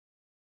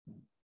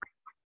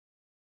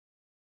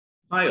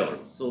Hi all.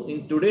 So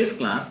in today's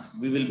class,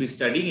 we will be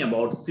studying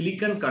about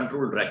silicon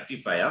controlled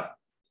rectifier,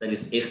 that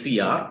is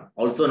SCR,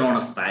 also known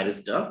as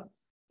Thyristor,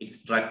 its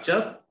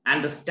structure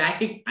and the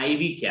static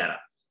IV Chara.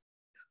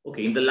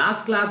 Okay, in the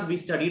last class, we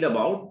studied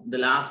about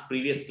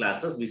previous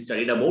classes, we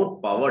studied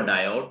about power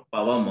diode,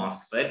 power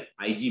MOSFET,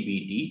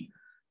 IGBT,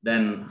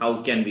 then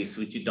how can we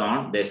switch it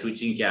on, the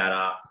switching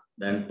Chara,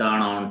 then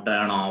turn on,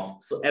 turn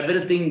off. So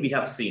everything we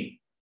have seen.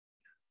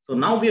 So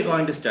now we are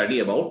going to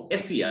study about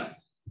SCR.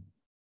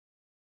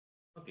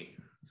 Okay,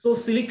 so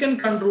silicon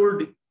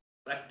controlled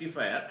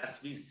rectifier, as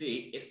we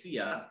say,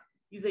 SCR,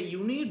 is a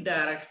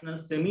unidirectional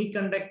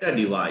semiconductor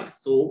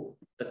device. So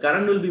the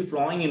current will be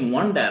flowing in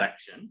one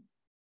direction,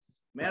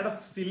 made of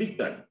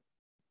silicon.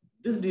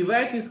 This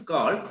device is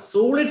called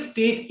solid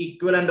state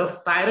equivalent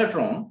of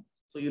thyratron.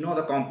 So you know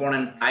the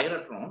component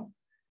thyratron,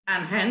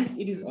 and hence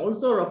it is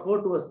also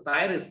referred to as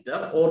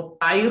thyristor or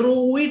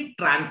thyroid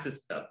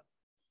transistor.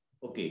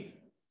 Okay,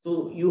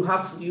 so you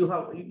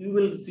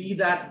will see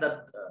that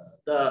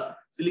the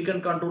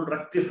silicon controlled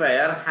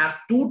rectifier has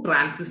two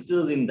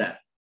transistors in that.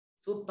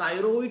 So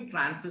thyroid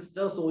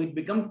transistor, so it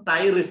becomes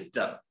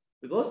thyristor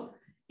because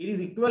it is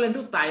equivalent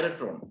to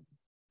thyratron.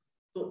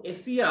 So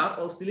SCR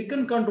or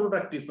silicon controlled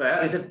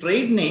rectifier is a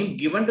trade name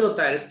given to the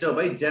thyristor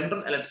by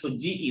General Electric. So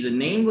GE, the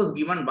name was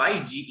given by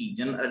GE.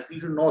 You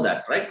should know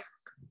that, right?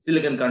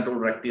 Silicon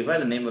controlled rectifier,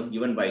 the name was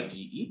given by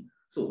GE.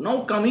 So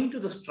now coming to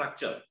the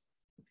structure.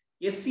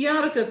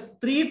 SCR is a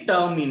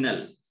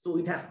three-terminal. So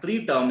it has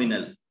three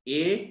terminals,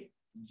 A,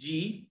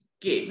 G,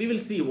 K. We will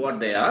see what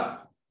they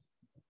are.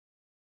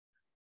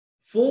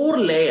 4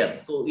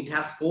 layers. So it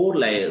has 4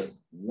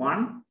 layers.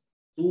 1,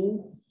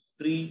 2,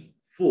 3,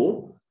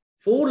 4.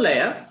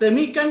 4-layer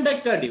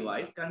semiconductor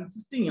device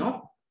consisting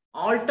of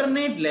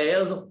alternate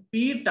layers of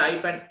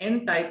P-type and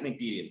N-type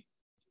material.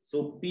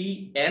 So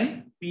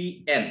PN,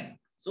 PN.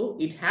 So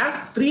it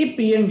has 3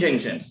 PN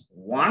junctions.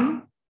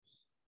 1,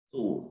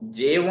 so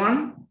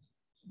J1,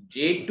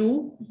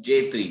 J2,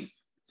 J3.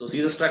 So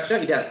see the structure,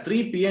 it has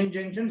 3 PN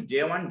junctions,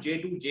 J1,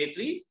 J2,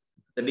 J3.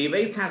 The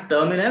device has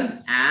terminals,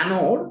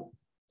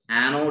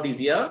 anode is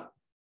here,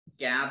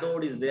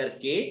 cathode is there,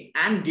 K,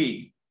 and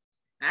gate.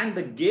 And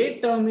the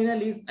gate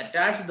terminal is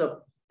attached to the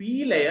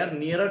P layer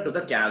nearer to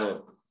the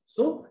cathode.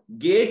 So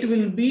gate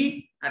will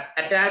be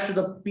attached to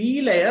the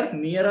P layer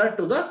nearer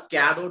to the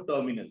cathode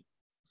terminal.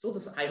 So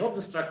this, I hope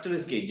the structure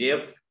is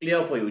clear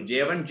for you.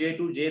 J1,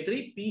 J2,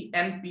 J3,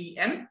 PN,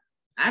 PN,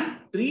 and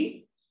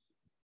 3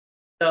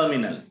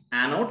 terminals,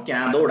 anode,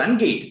 cathode, and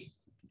gate.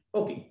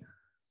 Okay.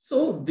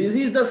 So this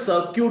is the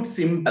circuit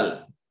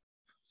symbol.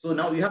 So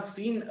now you have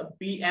seen a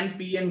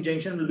PN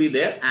junction will be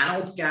there,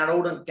 anode,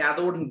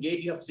 cathode, and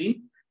gate you have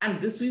seen. And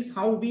this is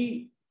how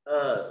we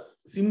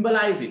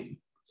symbolize it.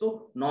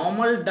 So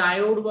normal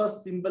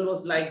diode symbol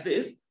was like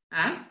this.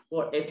 And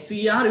for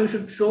SCR, you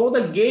should show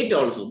the gate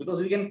also because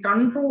we can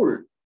control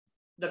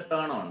the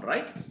turn on,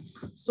 right?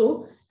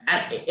 So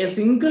a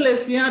single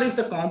SCR is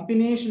a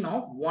combination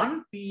of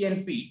one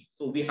PNP.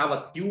 So we have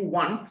a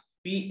Q1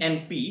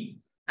 PNP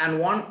and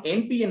one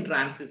NPN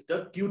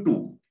transistor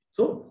Q2.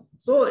 So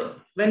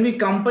when we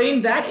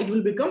combine that, it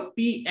will become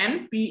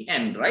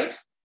PNPN, right?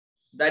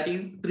 That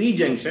is 3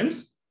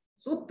 junctions.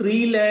 So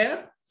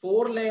 3-layer,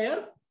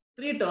 4-layer,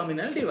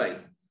 3-terminal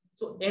device.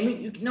 So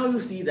now you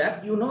see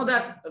that, you know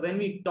that when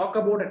we talk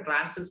about a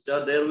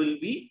transistor, there will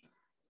be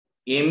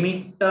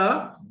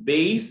emitter,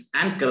 base,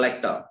 and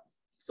collector.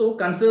 So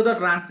consider the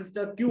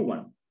transistor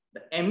Q1.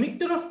 The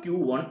emitter of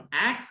Q1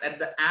 acts at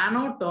the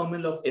anode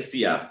terminal of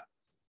SCR.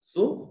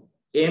 So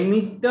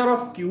emitter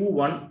of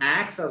Q1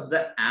 acts as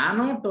the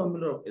anode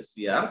terminal of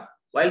SCR,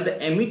 while the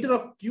emitter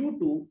of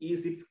Q2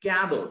 is its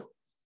cathode.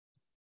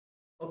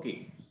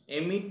 Okay,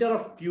 emitter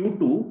of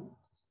Q2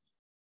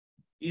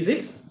 is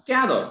its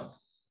cathode.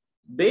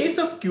 Base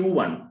of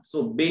Q1.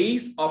 So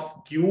base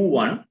of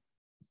Q1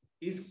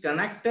 is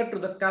connected to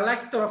the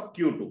collector of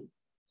Q2.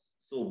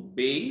 So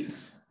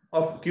base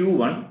of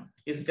Q1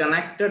 is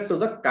connected to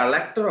the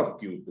collector of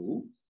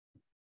Q2.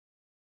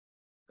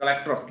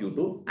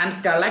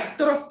 And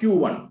collector of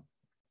Q1.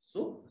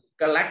 So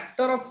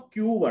collector of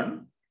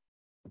Q1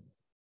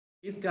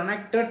 is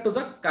connected to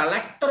the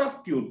collector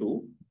of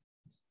Q2.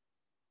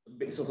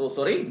 So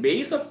sorry,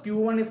 base of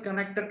Q1 is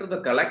connected to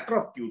the collector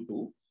of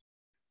Q2.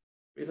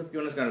 Base of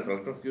Q1 is connected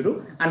to the collector of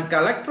Q2. And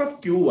collector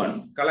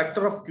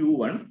of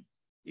Q1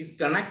 is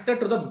connected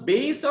to the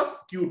base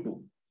of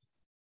Q2.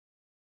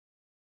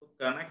 So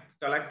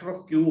collector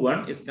of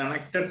Q1 is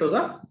connected to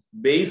the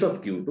base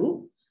of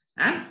Q2.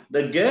 And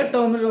the gate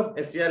terminal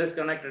of SCR is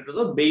connected to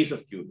the base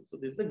of Q2. So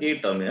this is the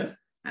gate terminal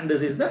and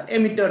this is the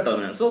emitter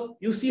terminal. So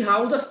you see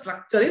how the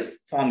structure is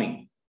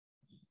forming.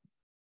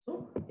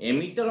 So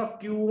emitter of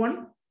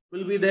Q1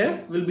 will be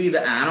there, will be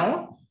the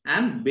anode,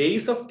 and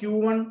base of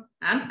Q1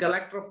 and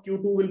collector of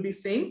Q2 will be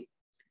same.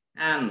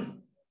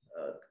 And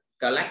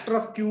collector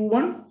of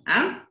Q1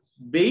 and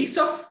base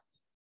of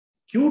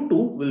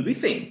Q2 will be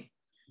same.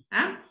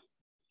 And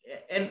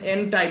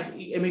N-type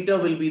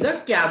emitter will be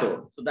the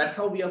cathode. So that's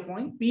how we are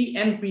forming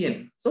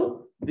PN.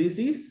 So this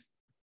is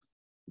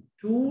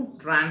 2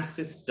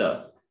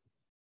 transistor.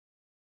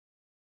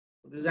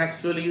 This is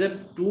actually the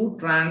two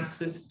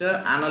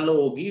transistor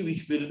analogy,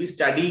 which we'll be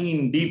studying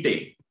in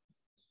detail.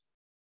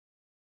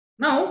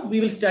 Now we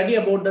will study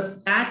about the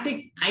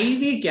static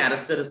IV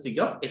characteristic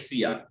of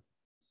SCR.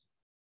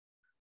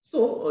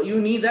 So you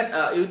need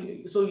that.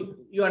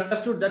 You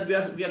understood that we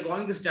are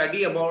going to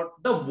study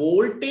about the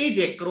voltage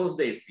across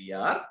the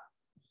SCR,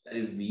 that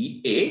is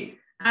VA,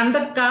 and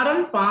the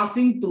current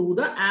passing through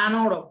the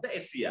anode of the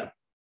SCR,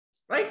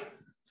 right?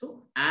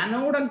 So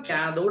anode and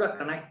cathode are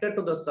connected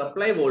to the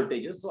supply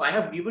voltages. So I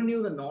have given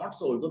you the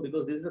notes also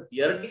because this is a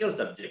theoretical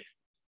subject.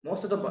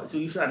 So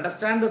you should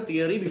understand the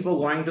theory before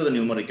going to the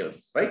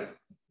numericals, right?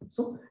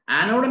 So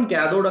anode and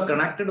cathode are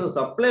connected to the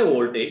supply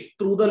voltage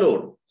through the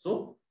load.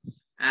 So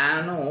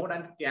anode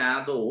and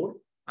cathode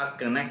are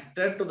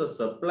connected to the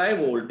supply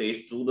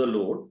voltage through the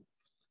load.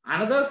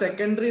 Another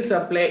secondary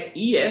supply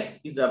ES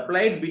is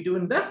applied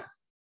between the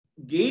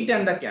gate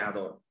and the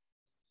cathode.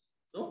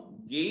 So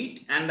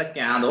gate and the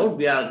cathode,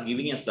 we are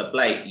giving a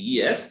supply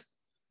ES,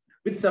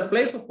 which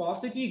supplies a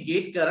positive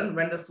gate current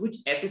when the switch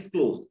S is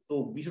closed.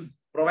 So we should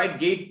provide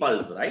gate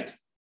pulse, right?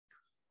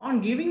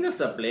 On giving the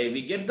supply,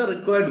 we get the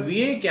required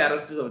VA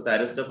characteristics of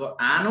thyristor for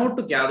anode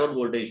to cathode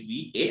voltage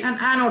VA and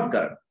anode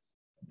current.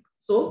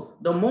 So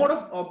the mode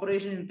of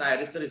operation in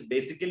thyristor is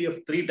basically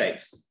of three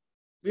types.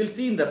 We'll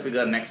see in the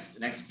figure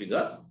next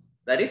figure.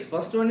 That is,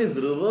 first one is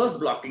reverse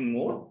blocking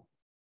mode,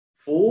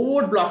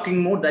 forward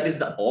blocking mode, that is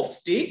the off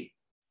state,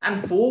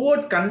 and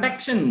forward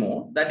conduction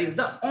mode, that is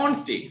the on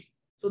state.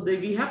 So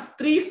we have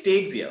three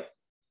states here.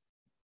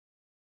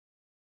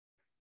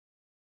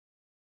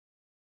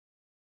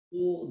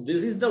 So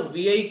this is the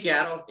VI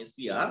char of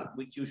SCR,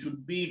 which you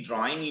should be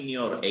drawing in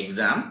your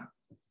exam.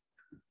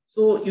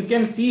 So you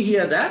can see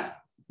here that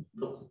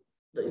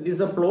it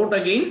is a plot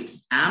against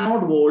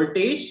anode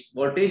voltage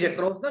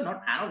across the,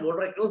 not anode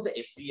voltage across the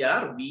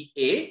SCR,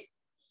 VA,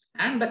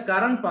 and the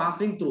current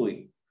passing through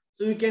it.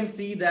 So you can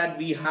see that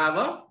we have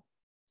a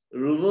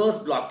reverse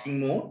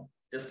blocking mode,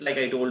 just like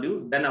I told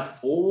you, then a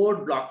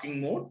forward blocking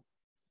mode,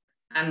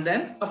 and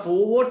then a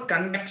forward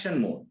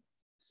conduction mode.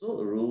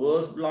 So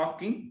reverse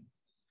blocking,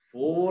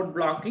 forward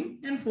blocking,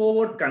 and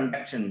forward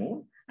conduction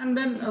mode. And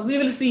then we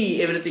will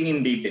see everything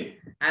in detail.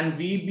 And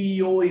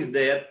VBO is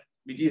there,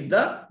 which is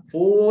the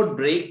forward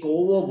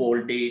breakover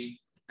voltage.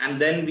 And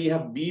then we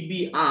have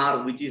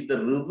VBR, which is the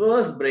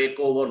reverse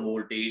breakover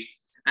voltage.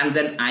 And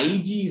then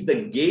IG is the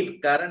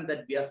gate current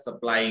that we are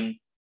supplying.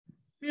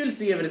 We will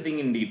see everything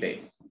in detail.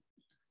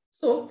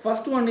 So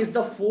first one is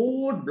the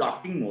forward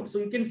blocking mode. So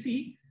you can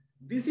see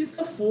this is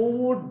the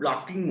forward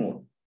blocking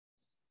mode.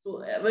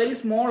 So a very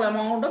small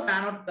amount of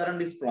anode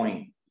current is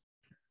flowing.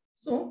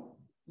 So,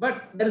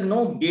 but there is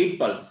no gate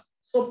pulse.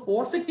 So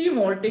positive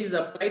voltage is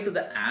applied to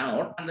the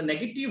anode and the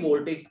negative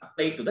voltage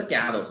applied to the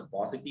cathode. So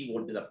positive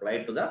voltage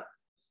applied to the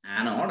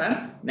anode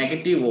and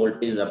negative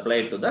voltage is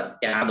applied to the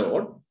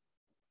cathode.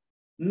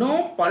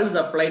 No pulse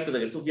applied to the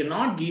gate. So we are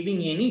not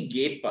giving any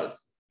gate pulse.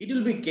 It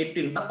will be kept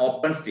in the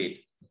open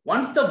state.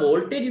 Once the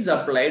voltage is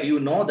applied, you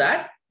know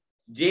that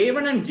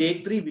J1 and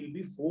J3 will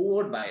be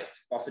forward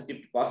biased, positive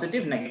to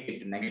positive,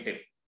 negative to negative.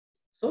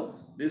 So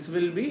this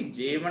will be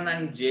J1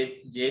 and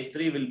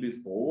J3 will be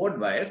forward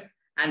biased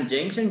and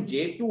junction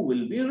J2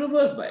 will be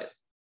reverse biased.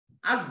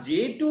 As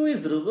J2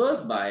 is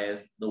reverse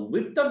biased, the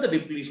width of the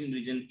depletion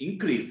region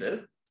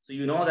increases. So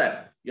you know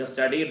that you have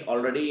studied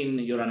already in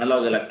your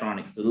analog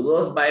electronics.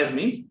 Reverse bias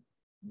means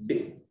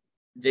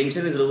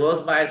junction is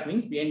reverse bias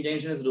means PN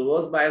junction is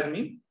reverse bias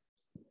means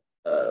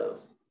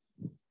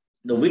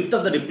the width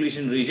of the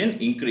depletion region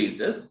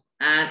increases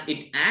and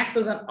it acts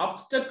as an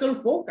obstacle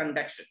for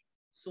conduction.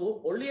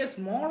 So only a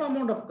small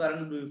amount of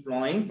current will be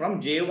flowing from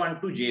J1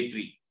 to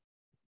J3.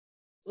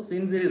 So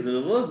since it is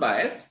reverse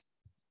biased,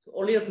 so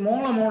only a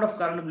small amount of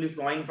current will be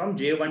flowing from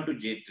J1 to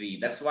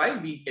J3. That's why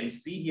we can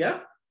see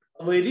here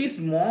a very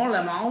small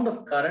amount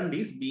of current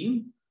is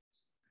being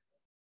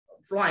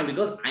flowing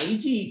because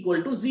IG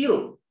equal to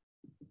 0.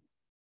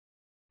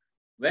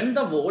 When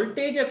the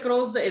voltage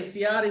across the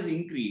SCR is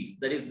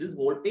increased, that is, this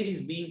voltage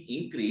is being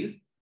increased,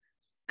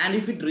 and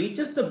if it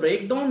reaches the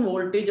breakdown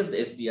voltage of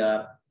the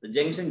SCR, the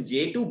junction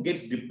J2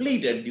 gets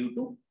depleted due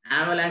to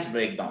avalanche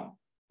breakdown.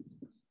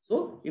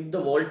 So, if the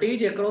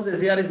voltage across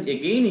SCR is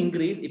again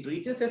increased, it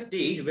reaches a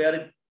stage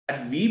where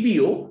at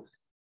VBO,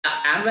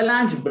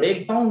 avalanche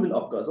breakdown will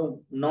occur.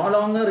 So, no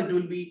longer it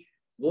will be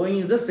going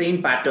in the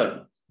same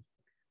pattern.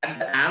 At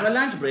the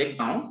avalanche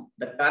breakdown,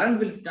 the current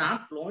will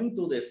start flowing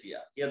through the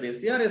SCR. Here the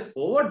SCR is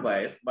forward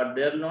biased, but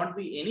there will not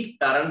be any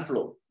current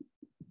flow.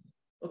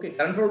 Okay,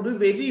 current flow will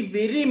be very,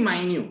 very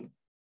minute.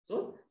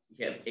 So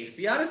here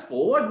SCR is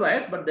forward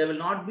biased, but there will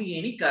not be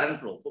any current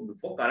flow. So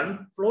before current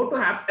flow to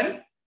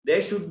happen,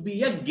 there should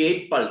be a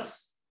gate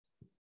pulse.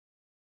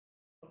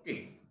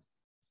 Okay,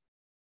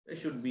 there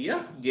should be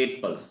a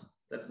gate pulse.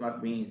 That's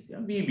what means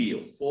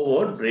VBO,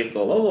 forward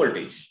breakover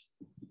voltage.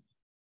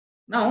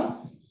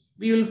 Now,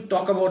 we will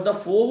talk about the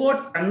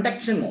forward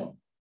conduction mode.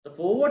 The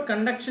forward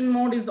conduction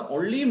mode is the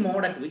only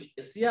mode at which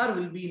SCR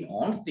will be in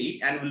on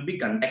state and will be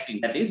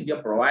conducting. That is, we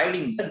are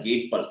providing the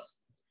gate pulse.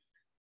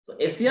 So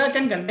SCR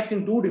can conduct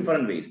in two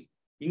different ways.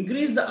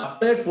 increase the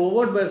applied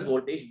forward bias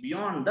voltage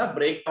beyond the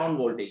breakdown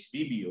voltage,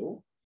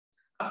 VBO,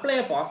 apply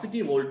a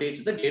positive voltage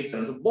to the gate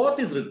current. So both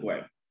is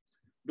required.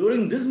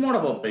 During this mode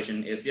of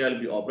operation, SCR will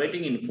be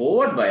operating in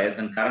forward bias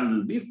and current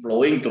will be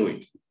flowing through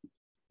it.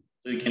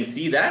 So you can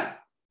see that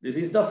this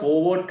is the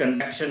forward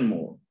conduction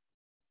mode.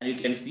 And you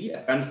can see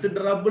a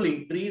considerable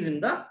increase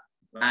in the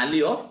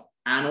value of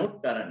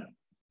anode current.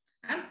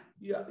 And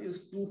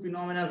two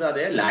phenomena are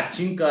there,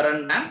 latching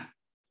current and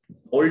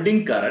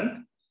holding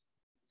current.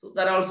 So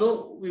that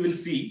also we will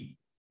see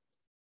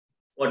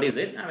what is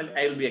it.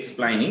 I will be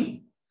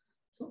explaining.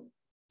 So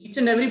each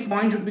and every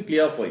point should be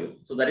clear for you.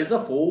 So that is the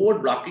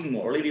forward blocking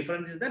mode. Only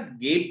difference is that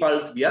gate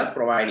pulse we are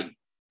providing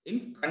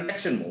in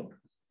conduction mode.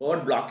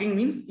 Forward blocking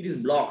means it is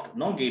blocked,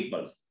 no gate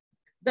pulse.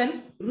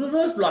 Then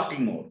reverse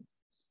blocking mode.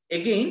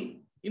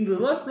 Again, in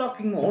reverse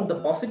blocking mode, the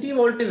positive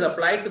voltage is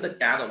applied to the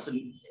cathode. So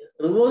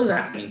reverse is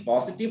happening,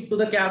 positive to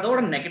the cathode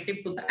and negative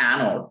to the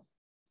anode.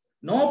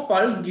 No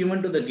pulse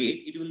given to the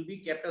gate, it will be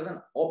kept as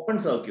an open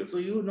circuit. So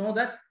you know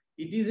that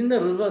it is in the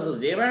reverse. So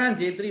J1 and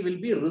J3 will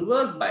be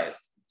reverse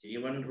biased.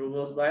 J1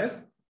 reverse bias,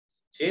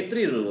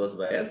 J3 reverse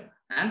bias.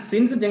 And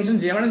since the junction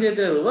J1 and J3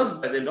 are reverse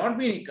bias, there will not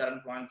be any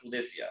current flowing through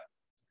this here.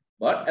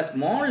 But a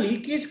small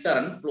leakage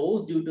current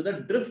flows due to the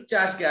drift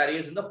charge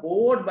carriers in the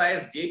forward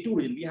bias J2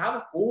 region. We have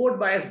a forward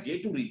bias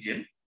J2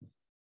 region.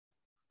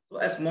 So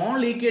a small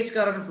leakage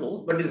current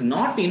flows, but is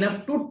not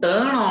enough to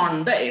turn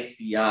on the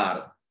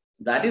SCR.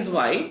 That is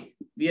why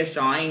we are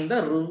showing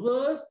the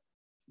reverse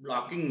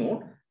blocking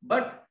mode.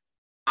 But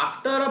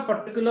after a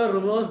particular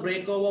reverse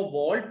breakover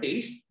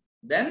voltage,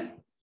 then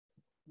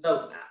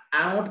the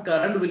anode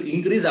current will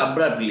increase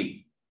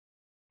abruptly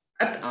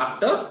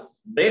after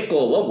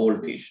breakover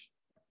voltage.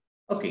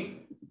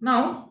 Okay,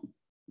 now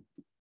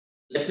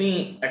let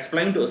me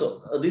explain to you.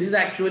 So this is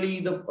actually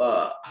the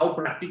how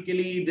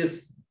practically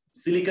this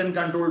silicon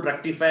controlled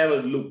rectifier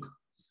will look.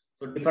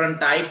 So different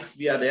types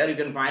we are there. You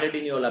can find it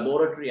in your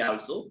laboratory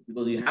also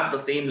because you have the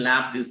same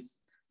lab this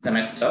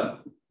semester.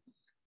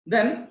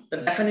 Then the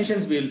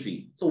definitions we will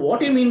see. So what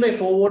do you mean by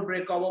forward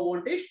breakover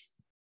voltage?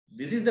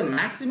 This is the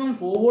maximum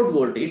forward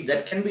voltage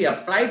that can be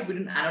applied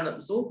between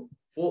anode. So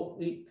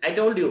I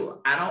told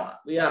you,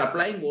 we are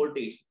applying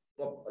voltage.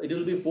 It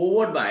will be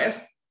forward bias.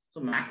 So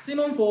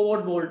maximum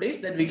forward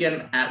voltage that we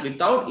can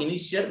without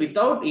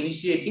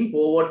initiating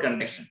forward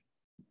conduction.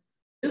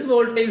 This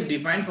voltage is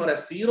defined for a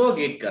zero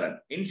gate current.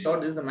 In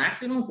short, this is the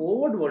maximum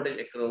forward voltage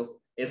across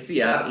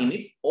SCR in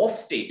its off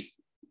state.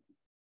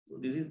 So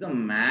this is the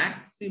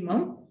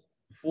maximum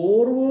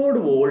forward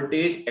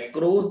voltage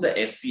across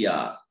the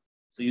SCR.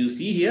 So you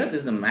see here, this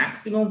is the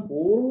maximum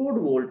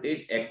forward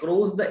voltage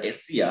across the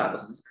SCR.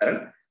 This is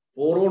current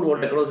forward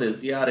voltage across the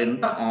SCR in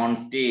the on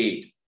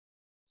state.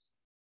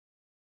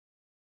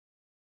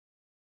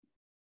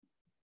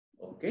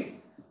 Okay,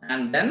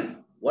 and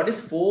then what is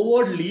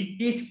forward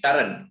leakage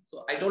current?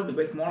 So I told you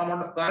a small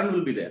amount of current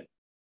will be there.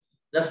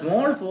 The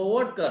small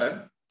forward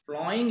current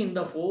flowing in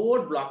the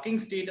forward blocking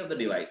state of the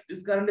device.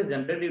 This current is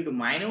generated due to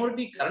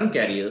minority current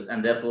carriers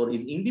and therefore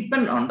is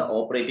independent on the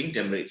operating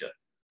temperature.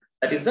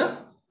 That is the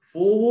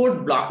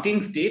forward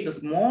blocking state, the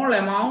small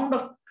amount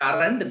of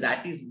current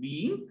that is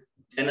being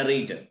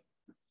generated.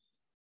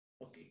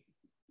 Okay.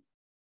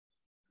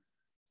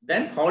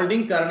 Then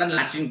holding current and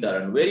latching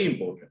current, very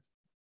important.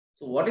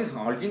 So what is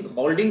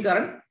holding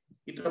current?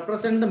 It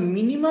represents the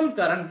minimum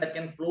current that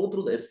can flow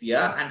through the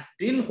SCR and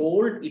still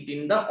hold it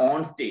in the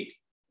on state.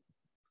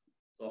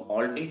 So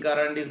holding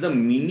current is the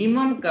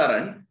minimum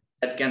current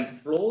that can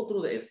flow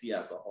through the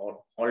SCR.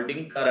 So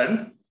holding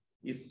current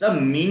is the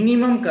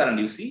minimum current.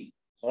 You see,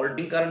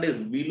 holding current is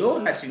below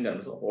latching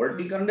current. So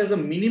holding current is the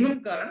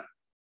minimum current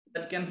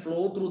that can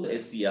flow through the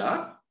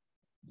SCR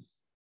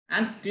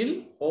and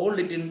still hold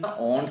it in the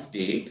on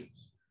state.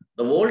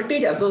 The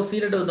voltage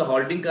associated with the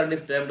holding current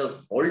is termed as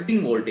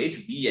holding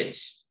voltage,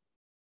 VH.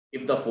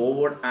 If the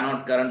forward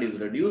anode current is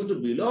reduced to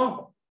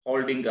below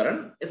holding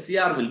current,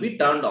 SCR will be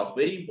turned off.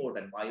 Very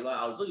important.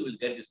 Also, you will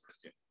get this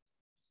question.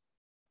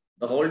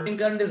 The holding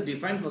current is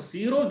defined for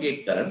zero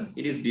gate current.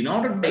 It is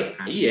denoted by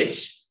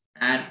IH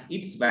and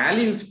its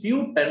value is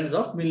few tens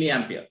of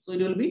milliampere. So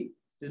it will be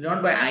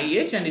denoted by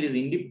IH and it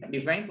is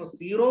defined for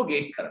zero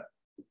gate current.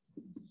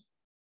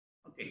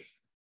 Okay.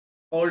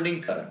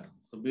 Holding current.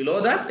 So below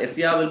that,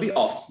 SCR will be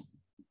off.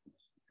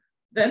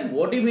 Then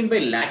what do you mean by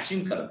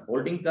latching current?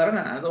 Holding current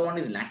and another one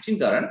is latching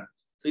current.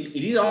 So it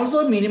is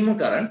also a minimum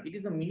current. It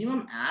is a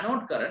minimum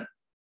anode current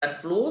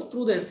that flows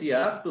through the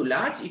SCR to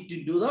latch it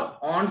to the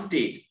on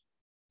state.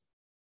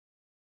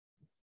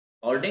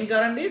 Holding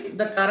current is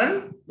the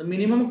current, the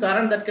minimum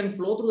current that can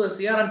flow through the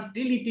SCR and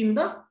still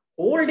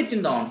hold it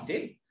in the on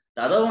state.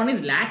 The other one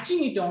is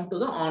latching it onto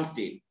the on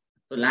state.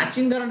 So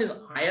latching current is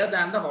higher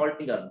than the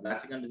holding current.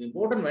 Latching current is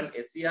important when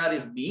SCR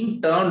is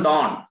being turned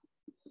on.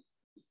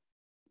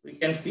 We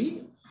can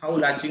see how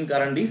latching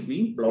current is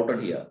being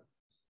plotted here.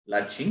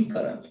 Latching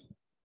current.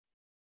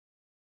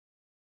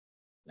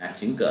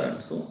 Latching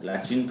current. So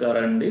latching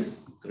current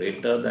is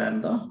greater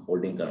than the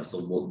holding current.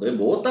 So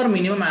both are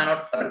minimum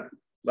anode current,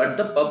 but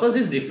the purpose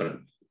is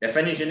different.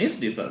 Definition is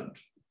different.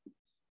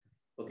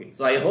 Okay,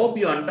 so I hope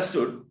you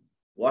understood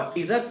what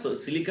is a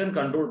silicon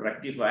controlled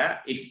rectifier.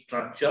 Its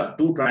structure,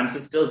 2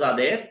 transistors are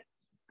there,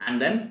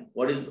 and then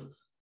what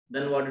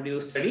did you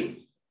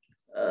study?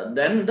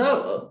 Then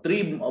the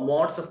 3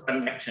 modes of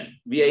conduction,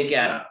 VI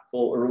Chara,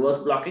 for reverse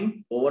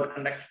blocking, forward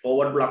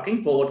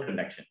blocking, forward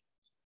conduction,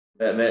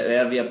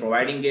 where we are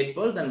providing gate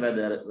pulse and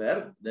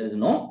where there is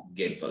no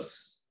gate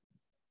pulse.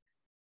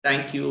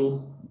 Thank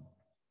you.